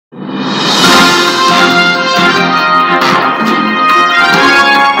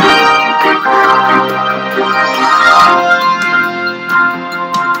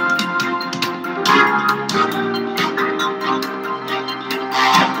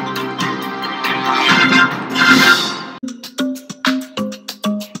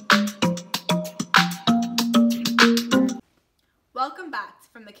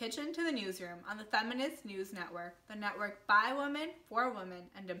on the Feminist News Network, the network by women, for women,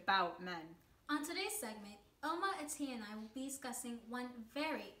 and about men. On today's segment, Ilma, Atia, and I will be discussing one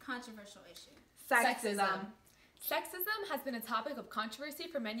very controversial issue. Sexism. Sexism has been a topic of controversy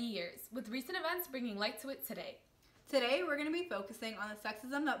for many years, with recent events bringing light to it today. Today, we're going to be focusing on the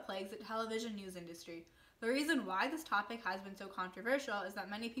sexism that plagues the television news industry. The reason why this topic has been so controversial is that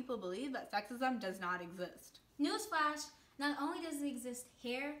many people believe that sexism does not exist. Newsflash, not only does it exist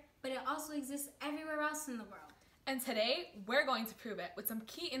here, but it also exists everywhere else in the world. And today, we're going to prove it with some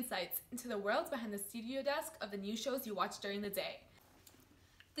key insights into the worlds behind the studio desk of the news shows you watch during the day.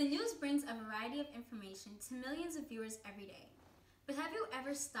 The news brings a variety of information to millions of viewers every day. But have you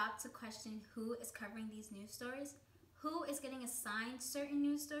ever stopped to question who is covering these news stories? Who is getting assigned certain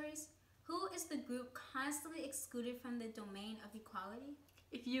news stories? Who is the group constantly excluded from the domain of equality?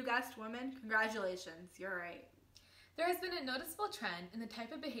 If you guessed women, congratulations, you're right. There has been a noticeable trend in the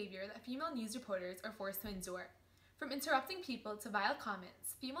type of behavior that female news reporters are forced to endure. From interrupting people to vile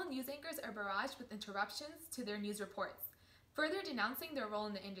comments, female news anchors are barraged with interruptions to their news reports, further denouncing their role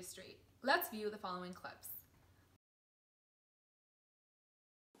in the industry. Let's view the following clips.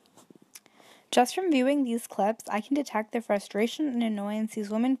 Just from viewing these clips, I can detect the frustration and annoyance these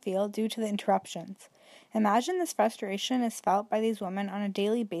women feel due to the interruptions. Imagine this frustration is felt by these women on a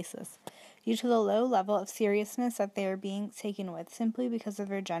daily basis, due to the low level of seriousness that they are being taken with simply because of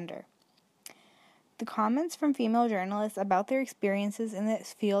their gender. The comments from female journalists about their experiences in the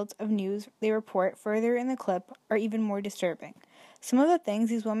fields of news they report further in the clip are even more disturbing. Some of the things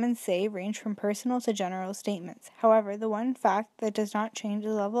these women say range from personal to general statements. However, the one fact that does not change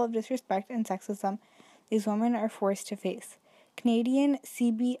the level of disrespect and sexism these women are forced to face. Canadian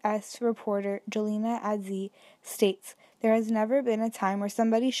CBS reporter Jelena Adzi states, "There has never been a time where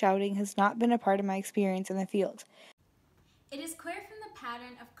somebody shouting has not been a part of my experience in the field." It is clear from the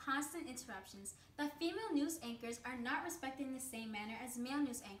pattern of constant interruptions that female news anchors are not respected in the same manner as male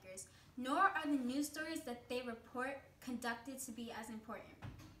news anchors, nor are the news stories that they report conducted to be as important.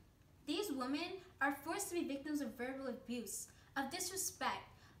 These women are forced to be victims of verbal abuse, of disrespect,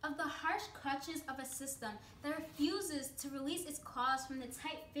 of the harsh clutches of a system that refuses to release its claws from the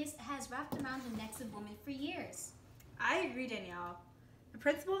tight fist it has wrapped around the necks of women for years. I agree, Danielle. The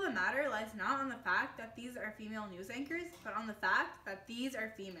principle of the matter lies not on the fact that these are female news anchors, but on the fact that these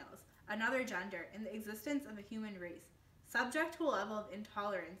are females, another gender in the existence of a human race, subject to a level of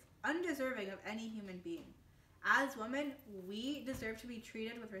intolerance undeserving of any human being. As women, we deserve to be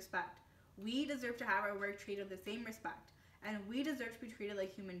treated with respect. We deserve to have our work treated with the same respect, and we deserve to be treated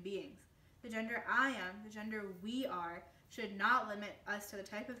like human beings. The gender I am, the gender we are, should not limit us to the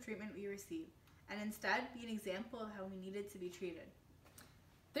type of treatment we receive, and instead be an example of how we needed to be treated.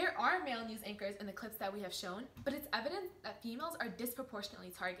 There are male news anchors in the clips that we have shown, but it's evident that females are disproportionately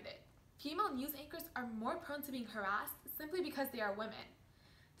targeted. Female news anchors are more prone to being harassed simply because they are women.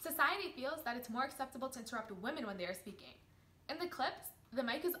 Society feels that it's more acceptable to interrupt women when they are speaking. In the clips, the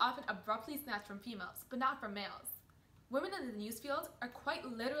mic is often abruptly snatched from females, but not from males. Women in the news field are quite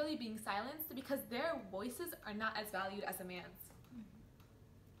literally being silenced because their voices are not as valued as a man's.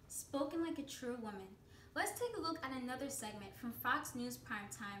 Spoken like a true woman. Let's take a look at another segment from Fox News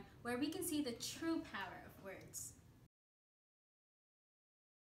Primetime where we can see the true power of words.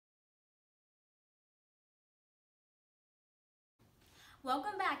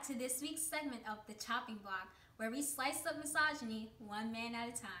 Welcome back to this week's segment of The Chopping Block, where we slice up misogyny one man at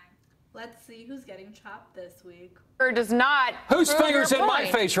a time. Let's see who's getting chopped this week. Does not. Whose finger's in my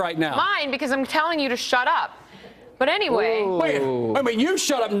face right now? Mine, because I'm telling you to shut up. But anyway. Wait a minute, you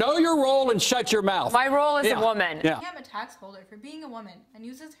shut up. Know your role and shut your mouth. My role as a woman. Yeah. Cam attacks Holder for being a woman and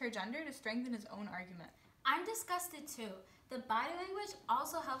uses her gender to strengthen his own argument. I'm disgusted too. The body language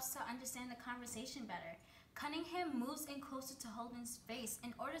also helps to understand the conversation better. Cunningham moves in closer to Holden's face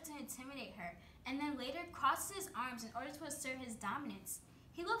in order to intimidate her, and then later crosses his arms in order to assert his dominance.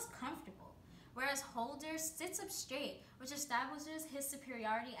 He looks comfortable, whereas Holder sits up straight, which establishes his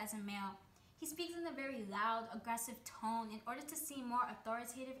superiority as a male. He speaks in a very loud, aggressive tone in order to seem more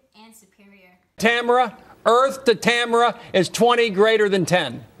authoritative and superior. Tamara, Earth to Tamara is 20 greater than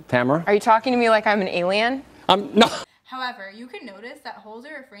 10. Tamara? Are you talking to me like I'm an alien? No. However, you can notice that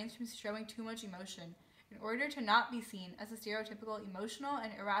Holder refrains from showing too much emotion in order to not be seen as a stereotypical emotional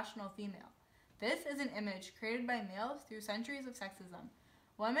and irrational female. This is an image created by males through centuries of sexism.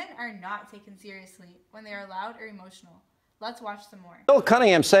 Women are not taken seriously when they are loud or emotional. Let's watch some more. Bill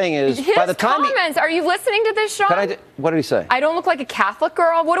Cunningham saying is, by the time comments, are you listening to this, Sean? What did he say? I don't look like a Catholic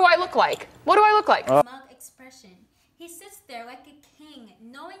girl. What do I look like? What do I look like? Smug expression. He sits there like a king,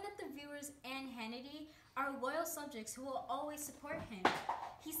 knowing that the viewers and Hannity are loyal subjects who will always support him.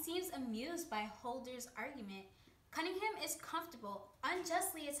 He seems amused by Holder's argument. Cunningham is comfortable,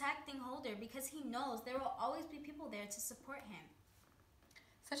 unjustly attacking Holder because he knows there will always be people there to support him.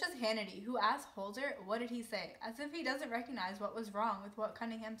 Such as Hannity, who asked Holder, what did he say, as if he doesn't recognize what was wrong with what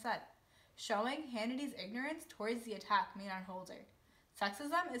Cunningham said, showing Hannity's ignorance towards the attack made on Holder.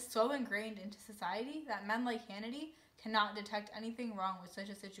 Sexism is so ingrained into society that men like Hannity cannot detect anything wrong with such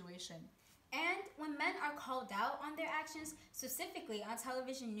a situation. And when men are called out on their actions, specifically on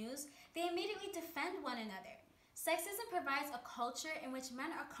television news, they immediately defend one another. Sexism provides a culture in which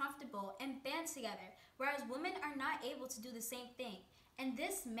men are comfortable and band together, whereas women are not able to do the same thing. And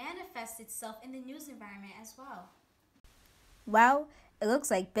this manifests itself in the news environment as well. Well, it looks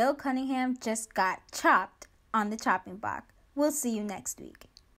like Bill Cunningham just got chopped on the chopping block. We'll see you next week.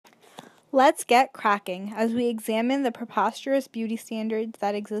 Let's get cracking as we examine the preposterous beauty standards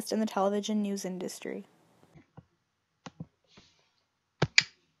that exist in the television news industry.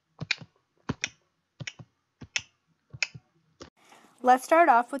 Let's start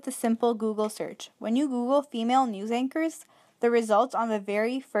off with a simple Google search. When you Google female news anchors, the results on the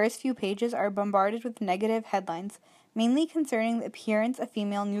very first few pages are bombarded with negative headlines, mainly concerning the appearance of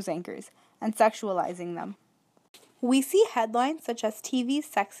female news anchors and sexualizing them. We see headlines such as TV's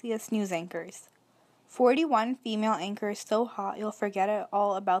sexiest news anchors. 41 female anchors so hot you'll forget it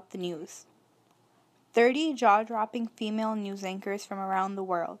all about the news. 30 jaw-dropping female news anchors from around the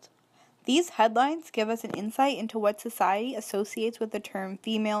world. These headlines give us an insight into what society associates with the term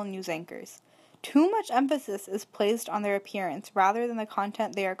female news anchors. Too much emphasis is placed on their appearance rather than the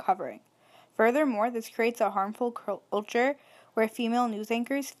content they are covering. Furthermore, this creates a harmful culture where female news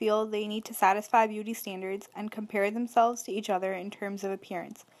anchors feel they need to satisfy beauty standards and compare themselves to each other in terms of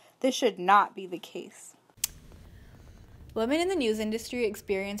appearance. This should not be the case. Women in the news industry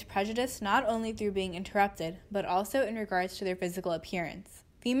experience prejudice not only through being interrupted, but also in regards to their physical appearance.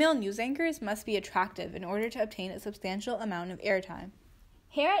 Female news anchors must be attractive in order to obtain a substantial amount of airtime.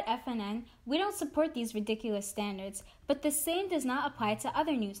 Here at FNN, we don't support these ridiculous standards, but the same does not apply to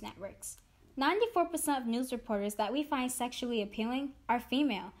other news networks. 94% of news reporters that we find sexually appealing are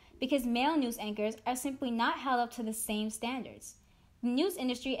female, because male news anchors are simply not held up to the same standards. The news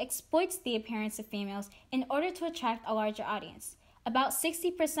industry exploits the appearance of females in order to attract a larger audience. About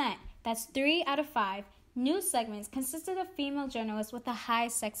 60%, that's 3 out of 5, news segments consisted of female journalists with a high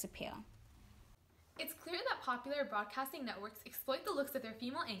sex appeal. It's clear that popular broadcasting networks exploit the looks of their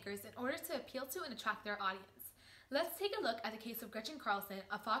female anchors in order to appeal to and attract their audience. Let's take a look at the case of Gretchen Carlson,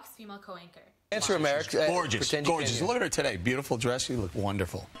 a Fox female co-anchor. Answer America. Gorgeous, gorgeous. Look at her today. Beautiful dress. You look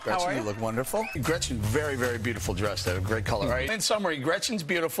wonderful. Gretchen, you look wonderful. Gretchen, very, very beautiful dress. That a great color. All right. In summary, Gretchen's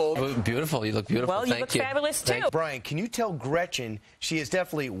beautiful. Beautiful. You look beautiful. Well, you look fabulous too. Brian, can you tell Gretchen she is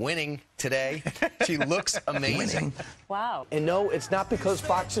definitely winning today? She looks amazing. Wow. And no, it's not because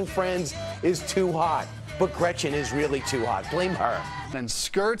Fox and Friends is too hot, but Gretchen is really too hot. Blame her. And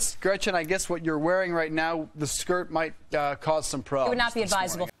skirts, Gretchen, I guess what you're wearing right now, the skirt might cause some problems. It would not be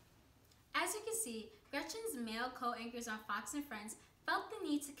advisable. As you can see, Gretchen's male co-anchors on Fox and Friends felt the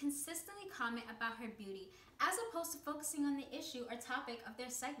need to consistently comment about her beauty, as opposed to focusing on the issue or topic of their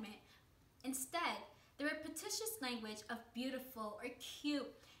segment. Instead, the repetitious language of beautiful or cute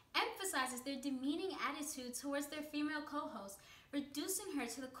emphasizes their demeaning attitude towards their female co-host, reducing her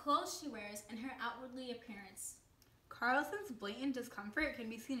to the clothes she wears and her outwardly appearance. Carlson's blatant discomfort can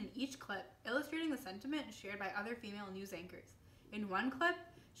be seen in each clip, illustrating the sentiment shared by other female news anchors. In one clip,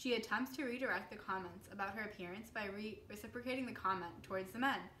 she attempts to redirect the comments about her appearance by reciprocating the comment towards the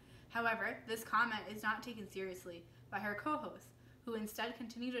men. However, this comment is not taken seriously by her co-hosts, who instead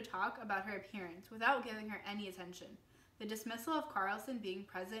continue to talk about her appearance without giving her any attention. The dismissal of Carlson being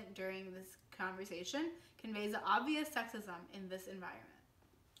present during this conversation conveys the obvious sexism in this environment.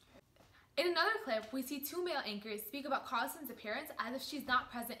 In another clip, we see 2 male anchors speak about Carlson's appearance as if she's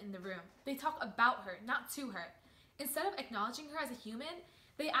not present in the room. They talk about her, not to her. Instead of acknowledging her as a human,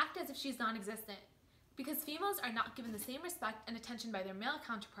 they act as if she's non-existent, because females are not given the same respect and attention by their male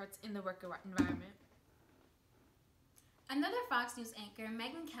counterparts in the work environment. Another Fox News anchor,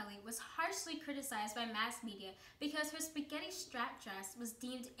 Megyn Kelly, was harshly criticized by mass media because her spaghetti strap dress was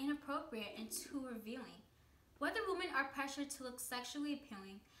deemed inappropriate and too revealing. Whether women are pressured to look sexually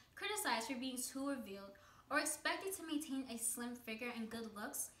appealing, criticized for being too revealed, or expected to maintain a slim figure and good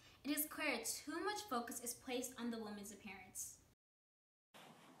looks, it is clear too much focus is placed on the woman's appearance.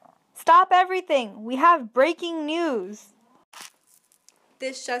 Stop everything! We have breaking news!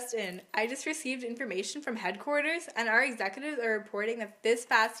 This just in. I just received information from headquarters, and our executives are reporting that this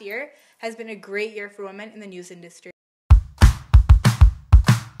past year has been a great year for women in the news industry.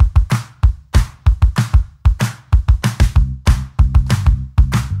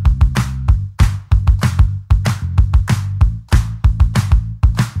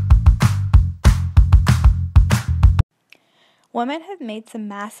 Women have made some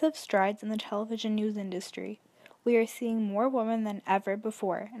massive strides in the television news industry. We are seeing more women than ever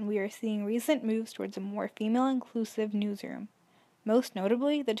before, and we are seeing recent moves towards a more female-inclusive newsroom. Most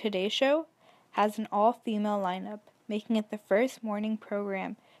notably, the Today Show has an all-female lineup, making it the first morning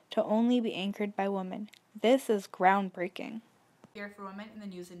program to only be anchored by women. This is groundbreaking. Here for women in the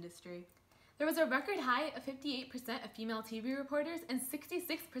news industry. There was a record high of 58% of female TV reporters and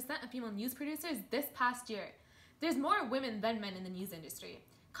 66% of female news producers this past year. There's more women than men in the news industry.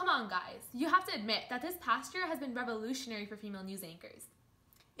 Come on, guys. You have to admit that this past year has been revolutionary for female news anchors.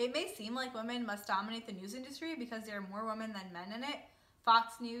 It may seem like women must dominate the news industry because there are more women than men in it.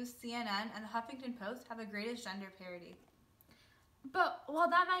 Fox News, CNN, and the Huffington Post have the greatest gender parity. But while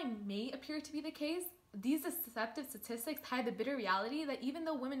that may appear to be the case, these deceptive statistics hide the bitter reality that even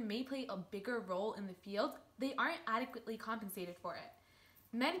though women may play a bigger role in the field, they aren't adequately compensated for it.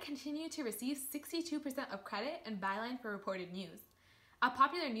 Men continue to receive 62% of credit and byline for reported news. At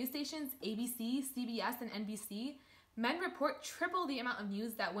popular news stations ABC, CBS, and NBC, men report triple the amount of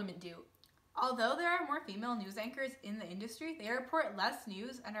news that women do. Although there are more female news anchors in the industry, they report less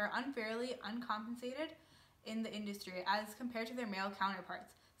news and are unfairly uncompensated in the industry as compared to their male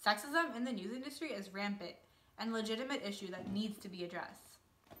counterparts. Sexism in the news industry is rampant and a legitimate issue that needs to be addressed.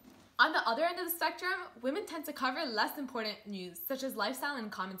 On the other end of the spectrum, women tend to cover less important news, such as lifestyle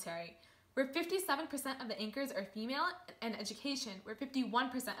and commentary, where 57% of the anchors are female, and education, where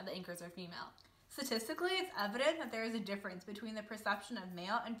 51% of the anchors are female. Statistically, it's evident that there is a difference between the perception of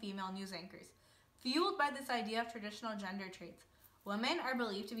male and female news anchors. Fueled by this idea of traditional gender traits, women are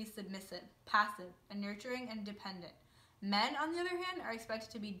believed to be submissive, passive, and nurturing and dependent. Men, on the other hand, are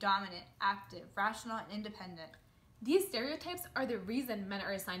expected to be dominant, active, rational, and independent. These stereotypes are the reason men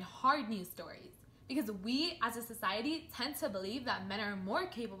are assigned hard news stories, because we, as a society, tend to believe that men are more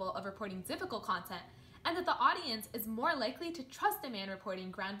capable of reporting difficult content, and that the audience is more likely to trust a man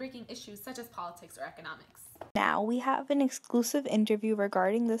reporting groundbreaking issues such as politics or economics. Now, we have an exclusive interview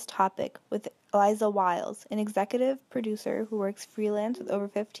regarding this topic with Eliza Wiles, an executive producer who works freelance with over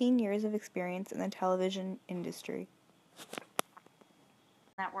 15 years of experience in the television industry.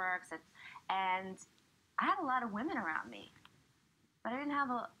 Networks, and I had a lot of women around me, but I didn't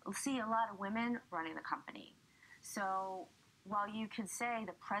see a lot of women running the company. So while you could say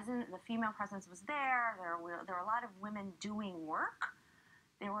the female presence was there were a lot of women doing work,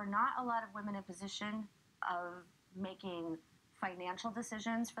 there were not a lot of women in position of making financial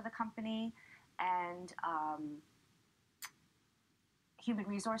decisions for the company and human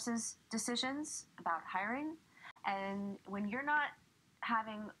resources decisions about hiring. And when you're not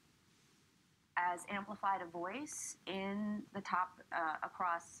having as amplified a voice in the top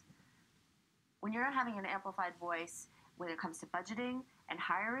when you're not having an amplified voice when it comes to budgeting and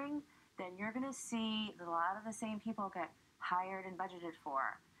hiring, then you're going to see a lot of the same people get hired and budgeted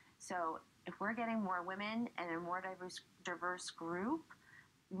for. So if we're getting more women and a more diverse group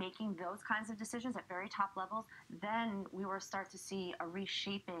making those kinds of decisions at very top levels, then we will start to see a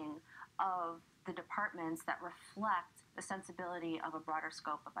reshaping of the departments that reflect the sensibility of a broader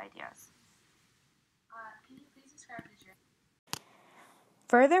scope of ideas. Can you please describe the journey?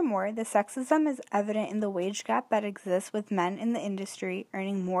 Furthermore, the sexism is evident in the wage gap that exists with men in the industry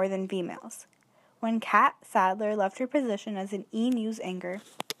earning more than females. When Kat Sadler left her position as an E-News anchor,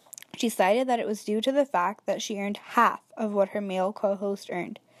 she cited that it was due to the fact that she earned half of what her male co-host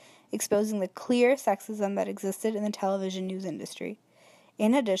earned, exposing the clear sexism that existed in the television news industry.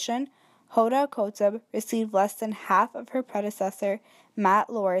 In addition, Hoda Kotb received less than half of her predecessor, Matt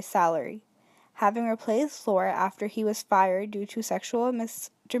Lohr's salary. Having replaced Lohr after he was fired due to sexual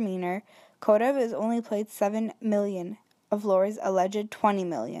misdemeanor, Kotb is only paid $7 million of Lohr's alleged $20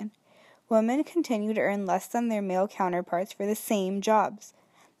 million. Women continue to earn less than their male counterparts for the same jobs.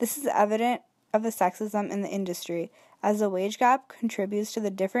 This is evident of the sexism in the industry, as the wage gap contributes to the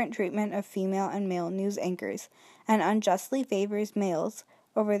different treatment of female and male news anchors, and unjustly favors males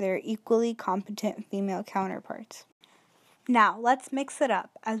over their equally competent female counterparts. Now, let's mix it up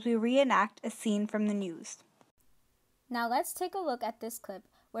as we reenact a scene from the news. Now let's take a look at this clip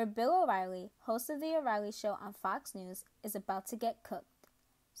where Bill O'Reilly, host of The O'Reilly Show on Fox News, is about to get cooked.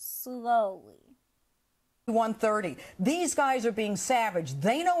 Slowly. 1:30. These guys are being savage.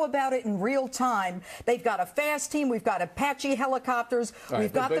 They know about it in real time. They've got a fast team. We've got Apache helicopters.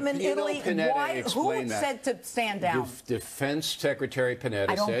 We've got them in Italy. Why? Who said to stand down? Defense Secretary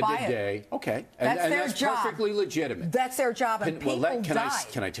Panetta said today. Okay, that's and their that's job. Perfectly legitimate. That's their job. And people die.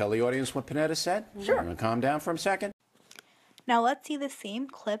 Can I tell the audience what Panetta said? Sure. I'm going to calm down for a second. Now let's see the same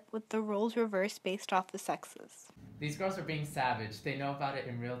clip with the roles reversed based off the sexes. These girls are being savage. They know about it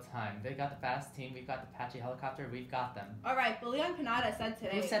in real time. They got the fast team. We've got the Apache helicopter. We've got them. All right, but Leon Panetta said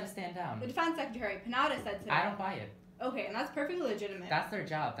today... Who said to stand down? The defense secretary, Panetta, said today... I don't buy it. Okay, and that's perfectly legitimate. That's their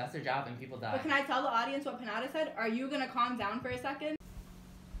job. That's their job, and people die. But can I tell the audience what Panetta said? Are you going to calm down for a second?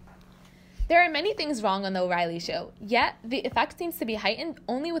 There are many things wrong on The O'Reilly Show, yet the effect seems to be heightened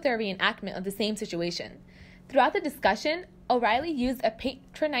only with their reenactment of the same situation. Throughout the discussion, O'Reilly used a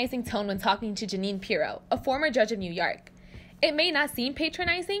patronizing tone when talking to Jeanine Pirro, a former judge of New York. It may not seem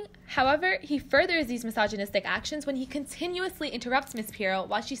patronizing, however, he furthers these misogynistic actions when he continuously interrupts Ms. Pirro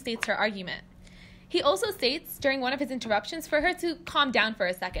while she states her argument. He also states during one of his interruptions for her to calm down for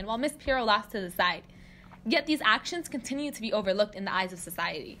a second while Ms. Pirro laughs to the side. Yet these actions continue to be overlooked in the eyes of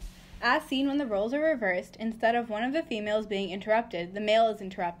society. As seen when the roles are reversed, instead of one of the females being interrupted, the male is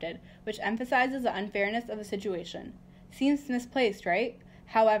interrupted, which emphasizes the unfairness of the situation. Seems misplaced, right?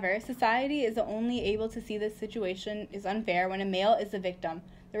 However, society is only able to see this situation is unfair when a male is the victim,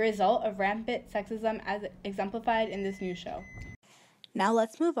 the result of rampant sexism as exemplified in this news show. Now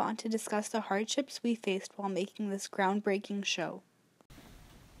let's move on to discuss the hardships we faced while making this groundbreaking show.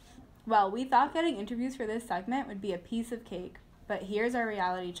 Well, we thought getting interviews for this segment would be a piece of cake, but here's our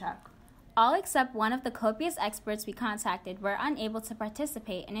reality check. All except one of the copious experts we contacted were unable to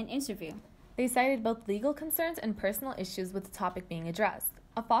participate in an interview. They cited both legal concerns and personal issues with the topic being addressed.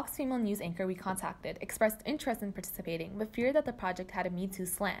 A Fox female news anchor we contacted expressed interest in participating, but feared that the project had a Me Too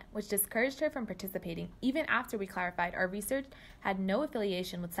slant, which discouraged her from participating even after we clarified our research had no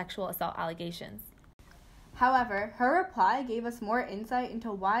affiliation with sexual assault allegations. However, her reply gave us more insight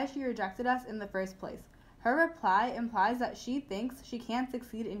into why she rejected us in the first place. Her reply implies that she thinks she can't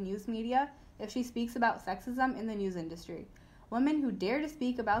succeed in news media if she speaks about sexism in the news industry. Women who dare to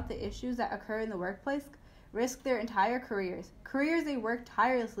speak about the issues that occur in the workplace risk their entire careers they work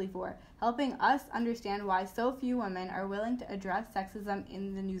tirelessly for, helping us understand why so few women are willing to address sexism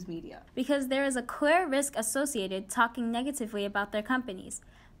in the news media. Because there is a clear risk associated talking negatively about their companies.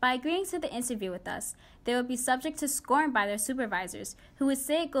 By agreeing to the interview with us, they would be subject to scorn by their supervisors, who would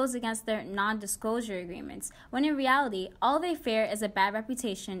say it goes against their non-disclosure agreements, when in reality, all they fear is a bad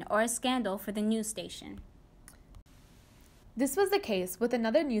reputation or a scandal for the news station. This was the case with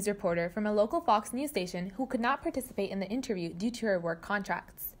another news reporter from a local Fox news station who could not participate in the interview due to her work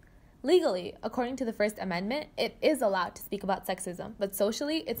contracts. Legally, according to the First Amendment, it is allowed to speak about sexism, but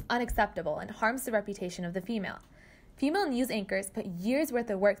socially, it's unacceptable and harms the reputation of the female. Female news anchors put years' worth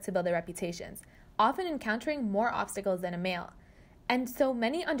of work to build their reputations, often encountering more obstacles than a male. And so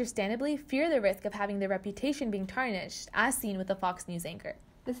many understandably fear the risk of having their reputation being tarnished, as seen with a Fox News anchor.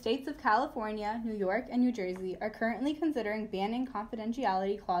 The states of California, New York, and New Jersey are currently considering banning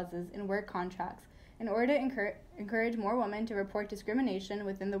confidentiality clauses in work contracts in order to encourage more women to report discrimination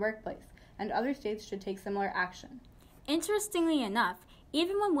within the workplace, and other states should take similar action. Interestingly enough,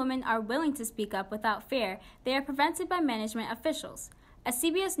 even when women are willing to speak up without fear, they are prevented by management officials. A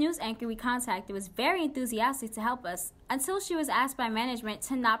CBS News anchor we contacted was very enthusiastic to help us until she was asked by management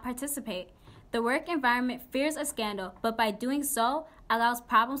to not participate. The work environment fears a scandal, but by doing so, allows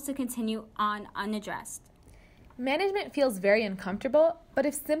problems to continue on unaddressed. Management feels very uncomfortable, but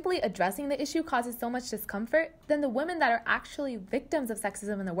if simply addressing the issue causes so much discomfort, then the women that are actually victims of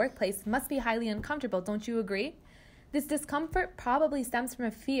sexism in the workplace must be highly uncomfortable, don't you agree? This discomfort probably stems from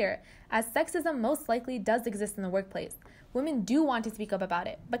a fear, as sexism most likely does exist in the workplace. Women do want to speak up about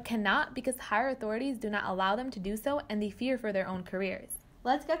it, but cannot because higher authorities do not allow them to do so and they fear for their own careers.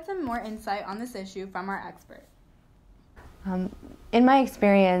 Let's get some more insight on this issue from our expert. In my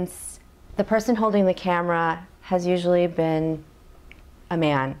experience, the person holding the camera has usually been a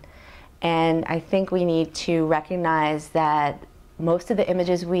man. And I think we need to recognize that most of the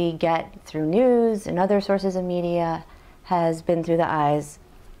images we get through news and other sources of media has been through the eyes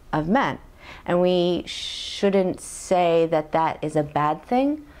of men. And we shouldn't say that that is a bad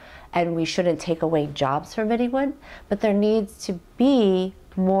thing, and we shouldn't take away jobs from anyone, but there needs to be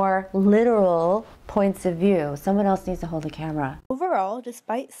more literal points of view. Someone else needs to hold the camera. Overall,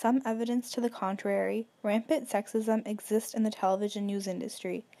 despite some evidence to the contrary, rampant sexism exists in the television news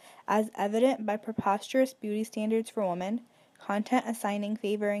industry, as evident by preposterous beauty standards for women, content assigning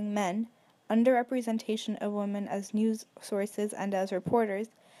favoring men, underrepresentation of women as news sources and as reporters,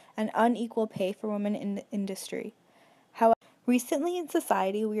 and unequal pay for women in the industry. However, recently in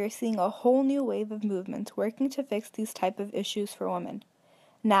society, we are seeing a whole new wave of movements working to fix these type of issues for women.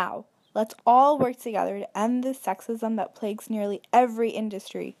 Now, let's all work together to end this sexism that plagues nearly every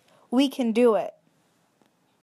industry. We can do it.